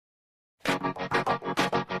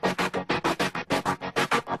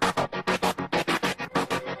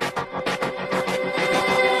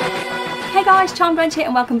guys, charmedwench here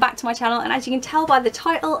and welcome back to my channel, and as you can tell by the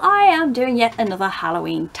title, I am doing yet another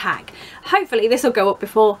Halloween tag. Hopefully this will go up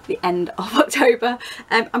before the end of October.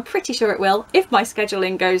 I'm pretty sure it will if my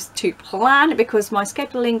scheduling goes to plan, because my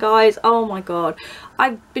scheduling, guys, oh my god,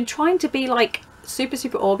 I've been trying to be like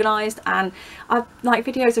super organised, and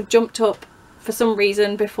videos have jumped up for some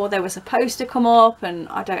reason before they were supposed to come up, and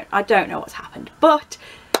I don't know what's happened, but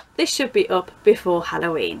this should be up before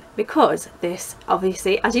Halloween, because this,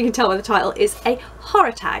 obviously, as you can tell by the title, is a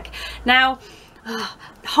horror tag. Now,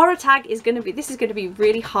 horror tag is going to be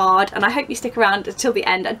really hard, and I hope you stick around until the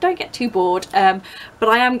end and don't get too bored, but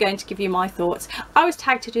I am going to give you my thoughts. I was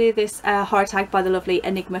tagged to do this horror tag by the lovely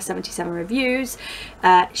Enigma77 Reviews.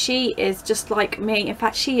 She is just like me. In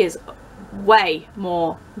fact, she is way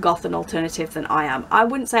more goth and alternative than I am. I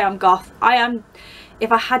wouldn't say I'm goth. I am,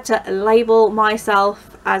 if I had to label myself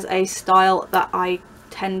as a style that I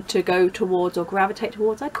tend to go towards or gravitate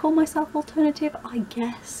towards, I'd call myself alternative, I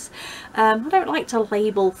guess. I don't like to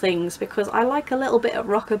label things because I like a little bit of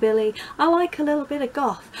rockabilly, I like a little bit of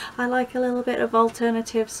goth, I like a little bit of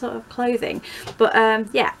alternative sort of clothing, but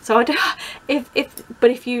yeah, so I don't,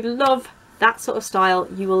 if you love that sort of style,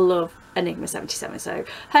 you will love Enigma77, so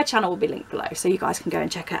her channel will be linked below, so you guys can go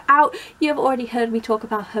and check her out. You have already heard me talk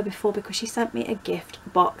about her before because she sent me a gift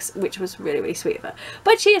box, which was really sweet of her,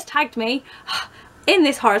 but she has tagged me in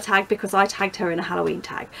this horror tag because I tagged her in a Halloween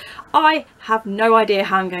tag. I have no idea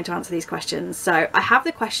how I'm going to answer these questions, so I have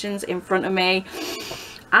the questions in front of me.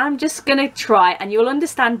 I'm just gonna try, and you'll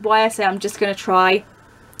understand why I say I'm just gonna try.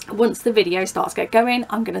 Once the video starts get going,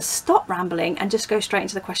 I'm going to stop rambling and just go straight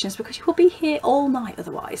into the questions, because you will be here all night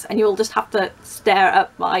otherwise, and you'll just have to stare at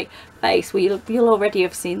my face. Well, you'll already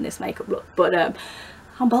have seen this makeup look, but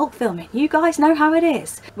I'm bulk filming, you guys know how it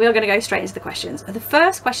is. We are going to go straight into the questions. The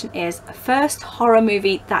first question is, first horror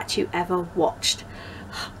movie that you ever watched.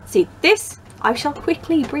 See, this I shall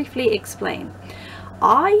briefly explain.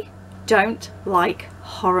 I don't like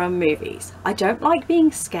horror movies. I don't like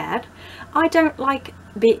being scared. I don't like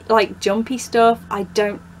jumpy stuff. I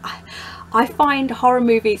find horror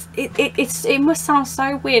movies, it must sound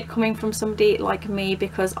so weird coming from somebody like me,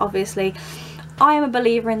 because obviously I am a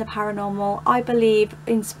believer in the paranormal. I believe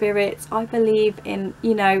in spirits. I believe in,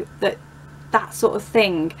 you know, that sort of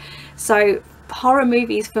thing. So horror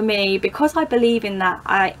movies for me, because I believe in that,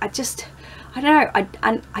 I don't know, I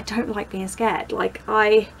don't like being scared. I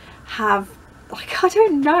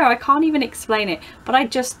don't know, I can't even explain it, but I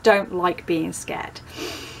just don't like being scared.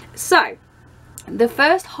 So the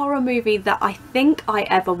first horror movie that I think I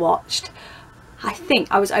ever watched, I think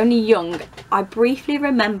I was only young, I briefly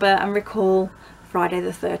remember and recall Friday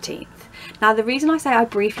the 13th. Now the reason I say I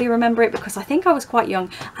briefly remember it, because I think I was quite young,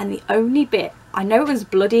 and the only bit I know, it was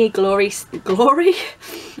bloody glory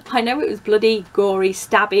I know it was bloody, gory,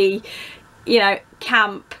 stabby, you know,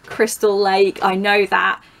 camp, Crystal Lake, I know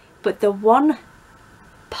that. But the one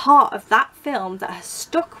part of that film that has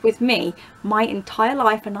stuck with me my entire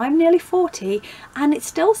life, and I'm nearly 40 and it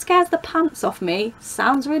still scares the pants off me,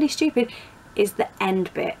 sounds really stupid, is the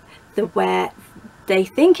end bit, where they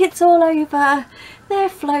think it's all over, they're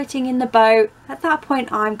floating in the boat. At that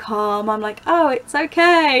point I'm calm, I'm like, oh, it's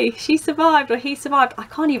okay, she survived or he survived. I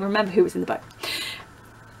can't even remember who was in the boat.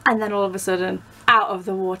 And then all of a sudden, out of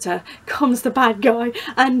the water comes the bad guy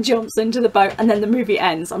and jumps into the boat, and then the movie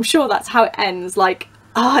ends. I'm sure that's how it ends. Like,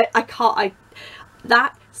 oh,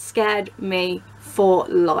 that scared me for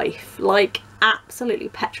life. Like, absolutely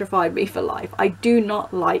petrified me for life. I do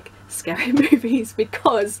not like scary movies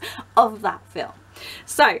because of that film.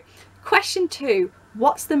 So question 2,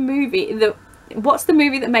 what's the movie that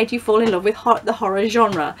made you fall in love with the horror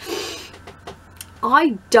genre?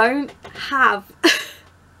 I don't have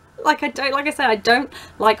like I said, I don't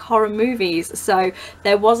like horror movies, so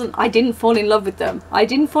I didn't fall in love with them. I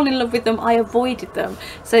avoided them.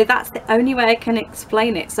 So that's the only way I can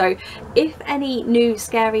explain it. So if any new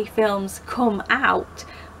scary films come out,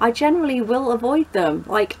 I generally will avoid them.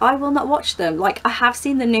 Like, I will not watch them. Like, I have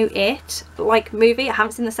seen the new It movie. I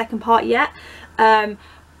haven't seen the second part yet,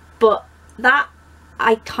 but that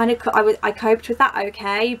I coped with that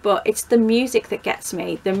okay, but it's the music that gets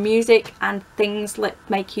me. The music and things that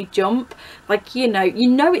make you jump. Like, you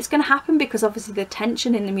know it's going to happen because obviously the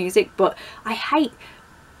tension in the music, but I hate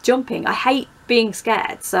jumping. I hate being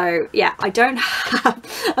scared. So yeah, I don't have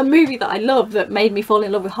a movie that I love that made me fall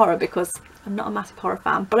in love with horror, because I'm not a massive horror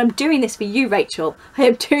fan, but I'm doing this for you, Rachel. I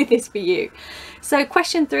am doing this for you. So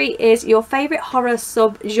question 3 is your favourite horror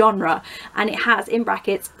sub-genre, and it has in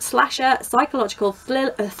brackets slasher, psychological,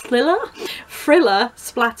 thriller,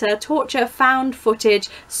 splatter, torture, found footage,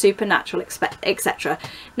 supernatural, etc.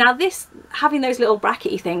 Now this, having those little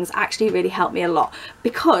brackety things actually really helped me a lot,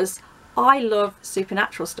 because I love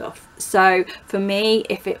supernatural stuff. So for me,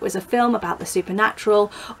 if it was a film about the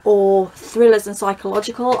supernatural or thrillers and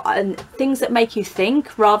psychological and things that make you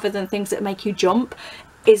think rather than things that make you jump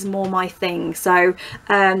is more my thing. So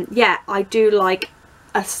yeah, I do like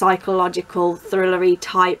a psychological thrillery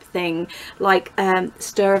type thing, like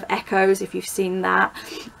Stir of Echoes, if you've seen that,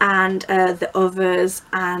 and The Others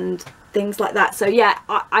and things like that. So yeah,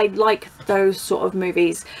 I like those sort of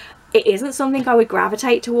movies. It isn't something I would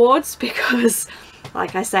gravitate towards because,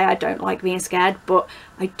 like I say, I don't like being scared, but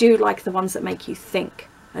I do like the ones that make you think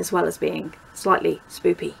as well as being slightly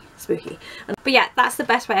spooky. But yeah, that's the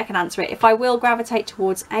best way I can answer it. If I will gravitate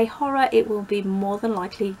towards a horror, it will be more than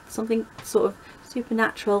likely something sort of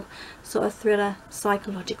supernatural, sort of thriller,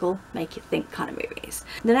 psychological, make you think kind of movies.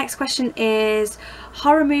 The next question is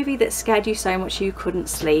horror movie that scared you so much you couldn't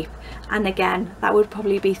sleep. And again, that would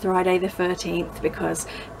probably be Friday the 13th, because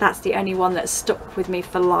that's the only one that's stuck with me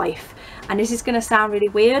for life. And this is going to sound really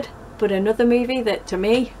weird, but another movie that to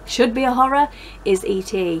me should be a horror is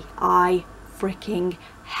E.T. I freaking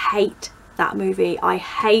hate that movie. I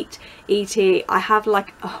hate E.T. I have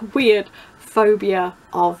like a weird phobia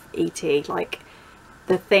of E.T. Like,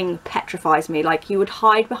 the thing petrifies me. Like, you would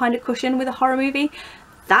hide behind a cushion with a horror movie.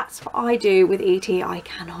 That's what I do with E.T. I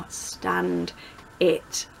cannot stand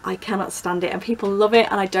it. I cannot stand it, and people love it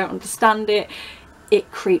and I don't understand it.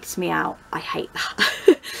 It creeps me out. I hate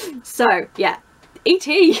that. So yeah,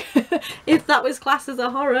 E.T. if that was classed as a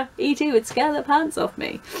horror, E.T. would scare the pants off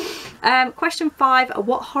me. Question 5,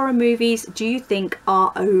 what horror movies do you think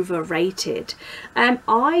are overrated?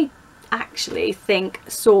 I actually think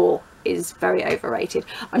Saw is very overrated.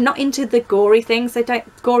 I'm not into the gory things.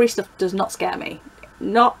 Gory stuff does not scare me,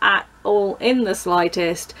 not at all, in the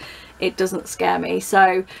slightest. It doesn't scare me.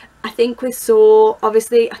 So I think with Saw,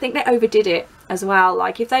 obviously I think they overdid it as well.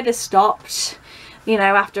 Like, if they'd have stopped, you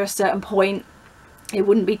know, after a certain point, it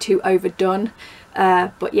wouldn't be too overdone.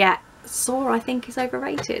 But yeah, Saw I think is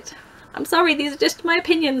overrated. I'm sorry, these are just my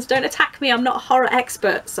opinions, don't attack me, I'm not a horror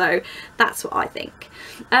expert, so that's what I think.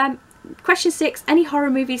 Question 6, any horror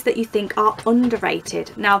movies that you think are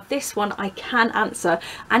underrated? Now this one I can answer,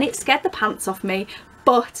 and it scared the pants off me,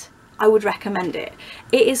 but I would recommend it.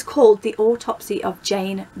 It is called The Autopsy of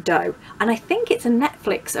Jane Doe, and I think it's a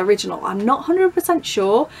Netflix original. I'm not 100%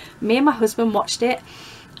 sure. Me and my husband watched it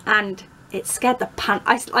and it scared the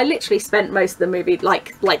pants. I literally spent most of the movie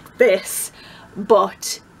like this,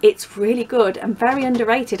 but it's really good and very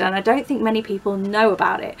underrated, and I don't think many people know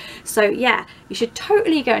about it. So yeah, you should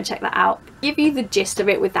totally go and check that out. Give you the gist of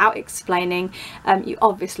it without explaining. You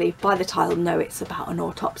obviously by the title know it's about an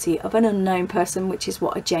autopsy of an unknown person, which is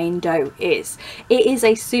what a Jane Doe is. It is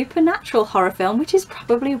a supernatural horror film, which is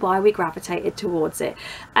probably why we gravitated towards it.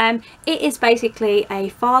 It is basically a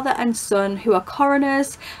father and son who are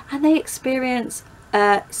coroners, and they experience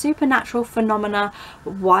supernatural phenomena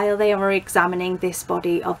while they are examining this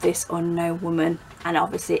body of this unknown woman, and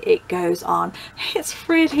obviously it goes on. It's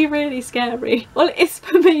really scary. Well, it is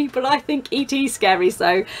for me, but I think E.T. is scary,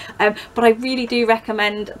 so but I really do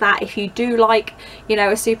recommend that if you do like, you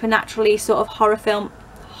know, a supernaturally sort of horror film.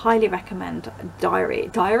 Highly recommend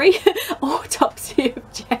Autopsy of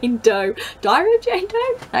Jane Doe. Diary of Jane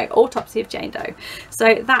Doe? No, Autopsy of Jane Doe.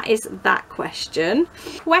 So that is that question.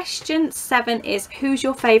 Question 7 is, who's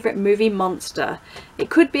your favourite movie monster? It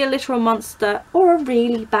could be a literal monster or a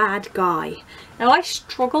really bad guy. Now I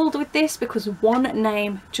struggled with this because one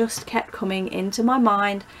name just kept coming into my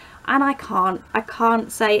mind, and I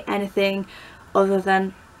can't say anything other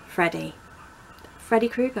than Freddy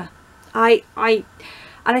Krueger.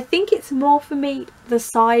 And I think it's more for me the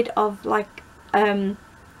side of like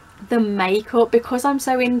the makeup, because I'm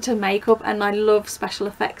so into makeup and I love special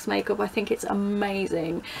effects makeup. I think it's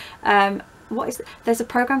amazing. What is it? There's a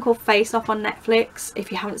program called Face Off on Netflix.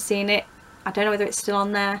 If you haven't seen it, I don't know whether it's still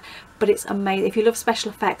on there, but it's amazing. If you love special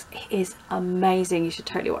effects, it is amazing. You should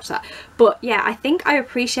totally watch that. But yeah, I think I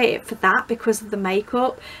appreciate it for that because of the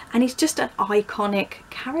makeup, and he's just an iconic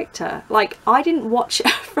character. Like, I didn't watch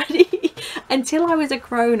Freddy until I was a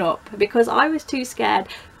grown-up because I was too scared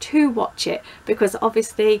to watch it, because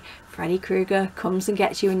obviously Freddy Krueger comes and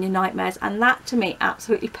gets you in your nightmares, and that to me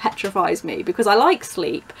absolutely petrifies me because I like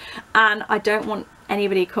sleep and I don't want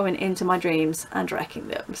anybody coming into my dreams and wrecking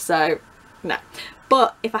them. So no.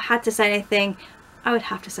 But if I had to say anything, I would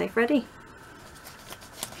have to say Freddy.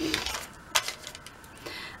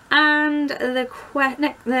 And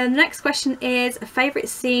the next question is a favourite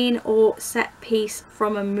scene or set piece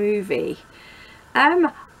from a movie.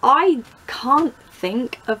 I can't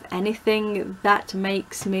think of anything that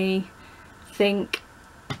makes me think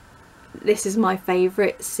this is my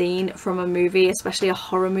favourite scene from a movie, especially a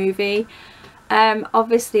horror movie.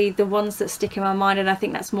 Obviously the ones that stick in my mind, and I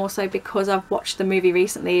think that's more so because I've watched the movie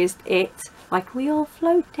recently, is It, like we all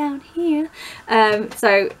float down here.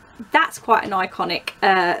 So that's quite an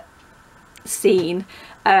iconic scene,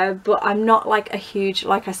 but I'm not like a huge,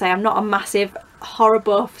 like I say, I'm not a massive horror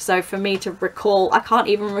buff, so for me to recall, I can't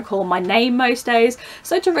even recall my name most days,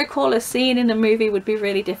 so to recall a scene in a movie would be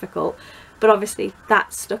really difficult. But obviously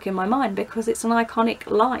that's stuck in my mind because it's an iconic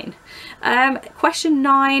line. Question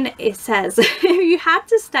 9, it says, if you had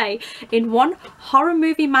to stay in one horror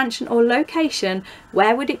movie mansion or location,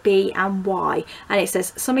 where would it be and why? And it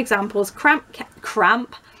says some examples: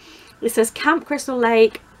 Cramp. It says Camp Crystal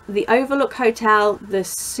Lake, the Overlook Hotel, the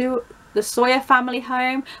Sawyer Family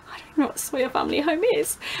Home. I don't know what Sawyer Family Home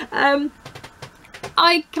is.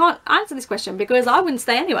 I can't answer this question because I wouldn't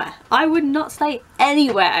stay anywhere. I would not stay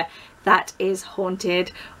anywhere that is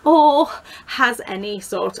haunted or has any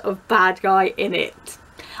sort of bad guy in it.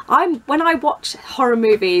 When I watch horror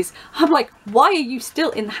movies, I'm like, why are you still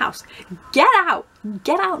in the house? Get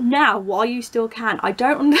out now while you still can. I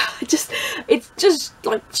don't, it's just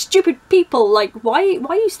like stupid people. Like, why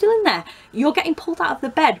are you still in there? You're getting pulled out of the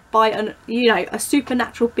bed by a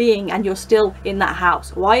supernatural being and you're still in that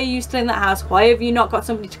house. Why are you still in that house? Why have you not got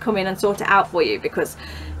somebody to come in and sort it out for you? Because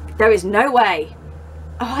there is no way.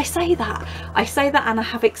 Oh, I say that and I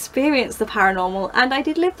have experienced the paranormal, and I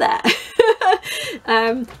did live there.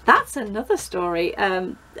 That's another story.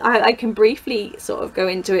 I can briefly sort of go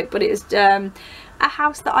into it, but it was a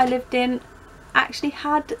house that I lived in actually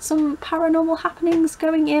had some paranormal happenings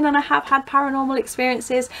going in, and I have had paranormal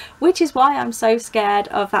experiences, which is why I'm so scared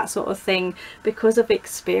of that sort of thing, because of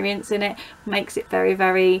experience in it makes it very,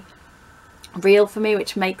 very real for me,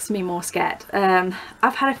 which makes me more scared.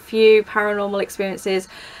 I've had a few paranormal experiences.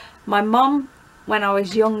 My mum, when I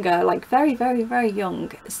was younger, like very, very, very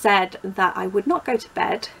young, said that I would not go to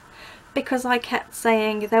bed because I kept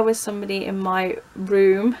saying there was somebody in my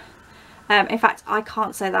room. In fact, I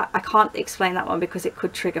can't say that. I can't explain that one because it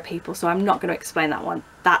could trigger people, so I'm not going to explain that one.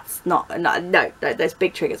 That's not, no, there's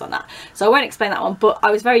big triggers on that, so I won't explain that one. But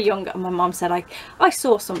I was very young and my mum said I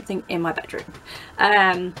saw something in my bedroom.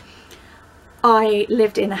 I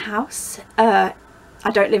lived in a house. I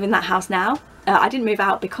don't live in that house now. I didn't move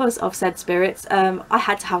out because of said spirits. I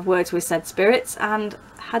had to have words with said spirits and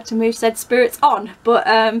had to move said spirits on. But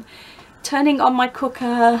turning on my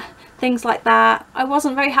cooker, things like that, I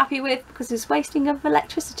wasn't very happy with because it's wasting of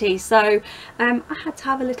electricity. So I had to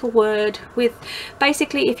have a little word with,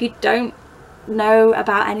 basically, if you don't know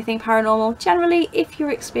about anything paranormal, generally if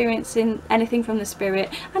you're experiencing anything from the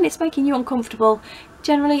spirit and it's making you uncomfortable,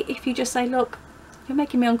 generally if you just say, look, you're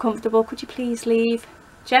making me uncomfortable, could you please leave?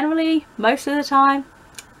 Generally, most of the time,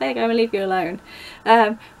 they're going to leave you alone.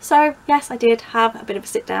 So yes, I did have a bit of a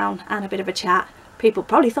sit down and a bit of a chat. People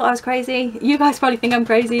probably thought I was crazy. You guys probably think I'm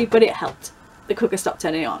crazy, but it helped. The cooker stopped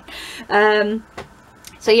turning on.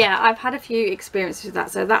 So yeah, I've had a few experiences with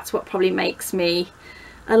that. So that's what probably makes me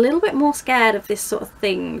a little bit more scared of this sort of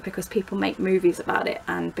thing, because people make movies about it,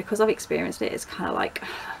 and because I've experienced it, it's kind of like,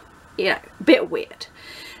 you know, a bit weird.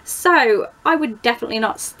 So I would definitely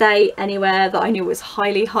not stay anywhere that I knew was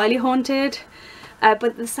highly, highly haunted. But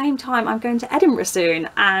at the same time, I'm going to Edinburgh soon,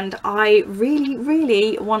 and I really,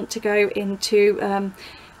 really want to go into, oh,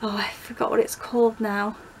 I forgot what it's called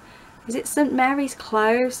now. Is it St Mary's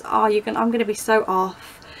Close? Oh, I'm going to be so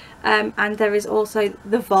off. And there is also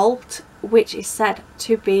the Vault, which is said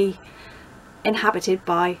to be inhabited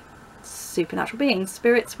by supernatural beings,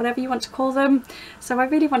 spirits, whatever you want to call them. So I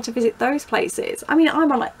really want to visit those places. I mean,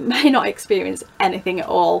 may not experience anything at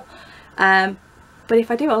all, but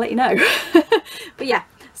if I do, I'll let you know. But yeah,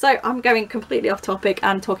 so I'm going completely off topic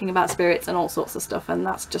and talking about spirits and all sorts of stuff, and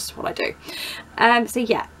that's just what I do. So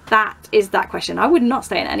yeah, that is that question. I would not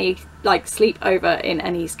stay in any, like, sleep over in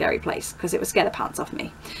any scary place, because it would scare the pants off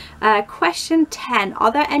me. Question 10,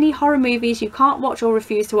 are there any horror movies you can't watch or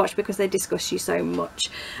refuse to watch because they disgust you so much?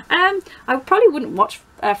 I probably wouldn't watch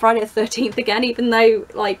Friday the 13th again, even though,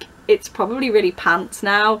 like, it's probably really pants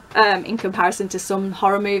now in comparison to some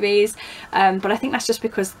horror movies, but I think that's just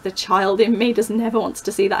because the child in me just never wants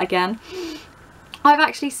to see that again. I've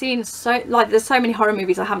actually seen there's so many horror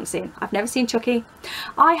movies I haven't seen. I've never seen Chucky.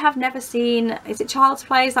 I have never seen, is it Child's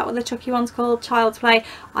Play? Is that what the Chucky one's called? Child's Play.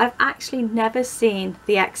 I've actually never seen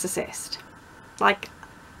The Exorcist. Like,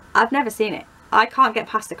 I've never seen it. I can't get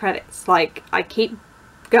past the credits. Like, I keep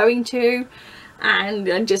going to, and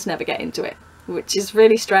I just never get into it, which is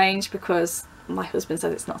really strange because my husband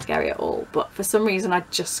says it's not scary at all, but for some reason I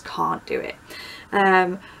just can't do it.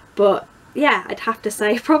 But yeah, I'd have to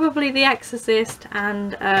say probably The Exorcist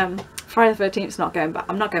and Friday the 13th is not going back.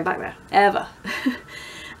 I'm not going back there ever.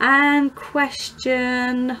 And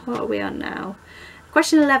question, what are we on now?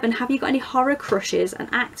 Question 11, have you got any horror crushes, an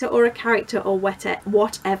actor or a character or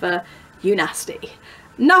whatever, you nasty?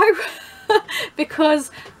 No, because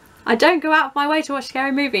I don't go out of my way to watch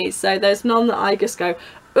scary movies, so there's none that I just go,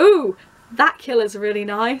 ooh, that killer's really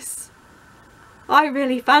nice, I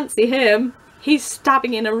really fancy him, he's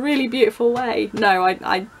stabbing in a really beautiful way. No,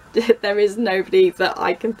 I there is nobody that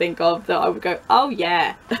I can think of that I would go, oh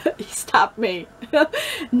yeah, he stabbed me.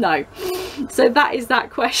 No. So that is that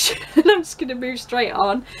question. I'm just going to move straight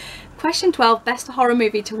on. Question 12, best horror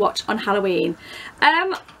movie to watch on Halloween.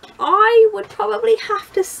 I would probably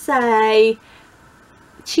have to say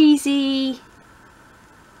cheesy.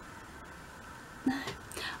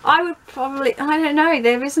 I would probably, I don't know,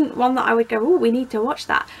 there isn't one that I would go, oh, we need to watch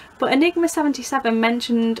that. But Enigma 77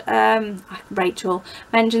 mentioned, Rachel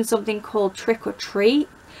mentioned something called Trick or Treat,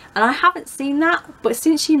 and I haven't seen that, but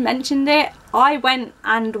since she mentioned it, I went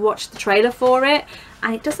and watched the trailer for it,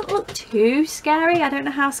 and it doesn't look too scary. I don't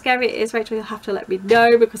know how scary it is, Rachel, you'll have to let me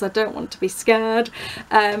know because I don't want to be scared.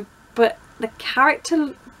 But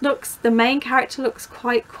the main character looks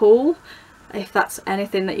quite cool. If that's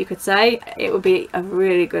anything that you could say, it would be a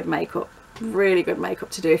really good makeup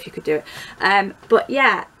to do if you could do it. But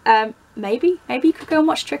yeah, maybe you could go and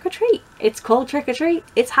watch Trick or Treat. It's called Trick or Treat,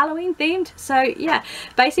 it's Halloween themed. So yeah,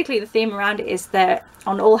 basically the theme around it is that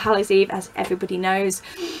on All Hallows Eve, as everybody knows,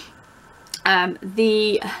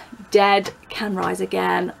 the dead can rise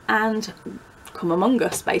again and come among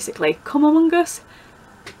us, basically. Come among us,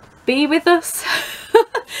 be with us.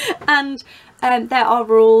 And there are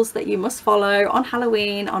rules that you must follow on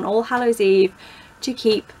Halloween, on All Hallows Eve, to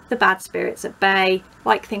keep the bad spirits at bay,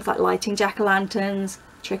 like things like lighting jack-o'-lanterns,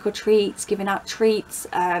 trick-or-treats, giving out treats,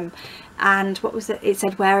 and what was it? It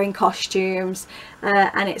said wearing costumes,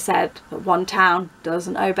 and it said that one town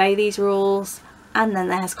doesn't obey these rules and then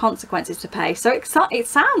there's consequences to pay. So it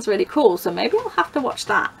sounds really cool, so maybe I'll have to watch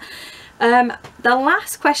that. The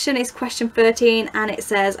last question is question 13, and it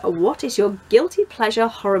says, what is your guilty pleasure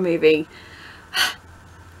horror movie?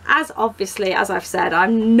 Obviously, as I've said,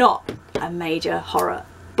 I'm not a major horror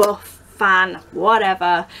buff, fan,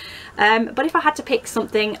 whatever, but if I had to pick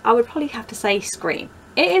something, I would probably have to say Scream.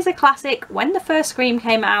 It is a classic. When the first Scream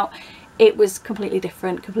came out, it was completely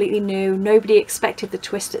different, completely new. Nobody expected the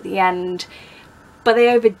twist at the end, but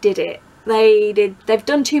they overdid it. They've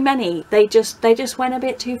done too many. They just went a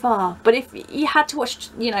bit too far. But if you had to watch,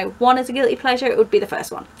 you know, one as a guilty pleasure, it would be the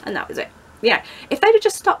first one, and that was it. Yeah, if they'd have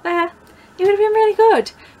just stopped there, it would have been really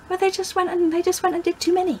good. But they just went and did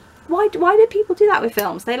too many. Why do people do that with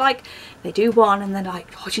films? They do one and then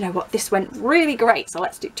like, oh, do you know what, this went really great, so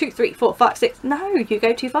let's do 2, 3, 4, 5, 6. No, you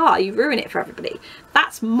go too far, you ruin it for everybody.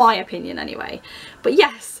 That's my opinion anyway. But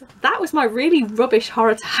yes, that was my really rubbish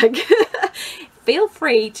horror tag. Feel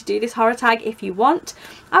free to do this horror tag if you want.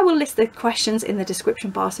 I will list the questions in the description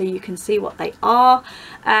bar so you can see what they are.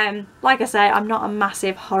 Like I say, I'm not a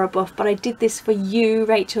massive horror buff, but I did this for you,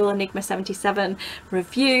 Rachel, Enigma 77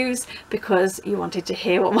 reviews, because you wanted to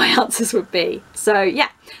hear what my answers would be. So yeah,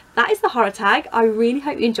 that is the horror tag. I really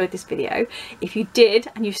hope you enjoyed this video. If you did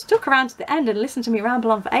and you stuck around to the end and listened to me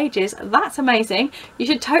ramble on for ages, that's amazing. You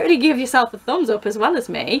should totally give yourself a thumbs up as well as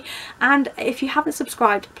me. And if you haven't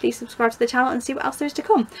subscribed, please subscribe to the channel and see what else there is to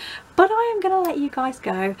come. But I am going to let you guys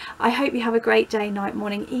go. I hope you have a great day, night,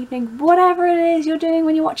 morning, evening, whatever it is you're doing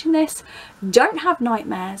when you're watching this. Don't have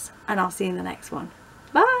nightmares, and I'll see you in the next one.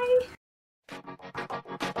 Bye!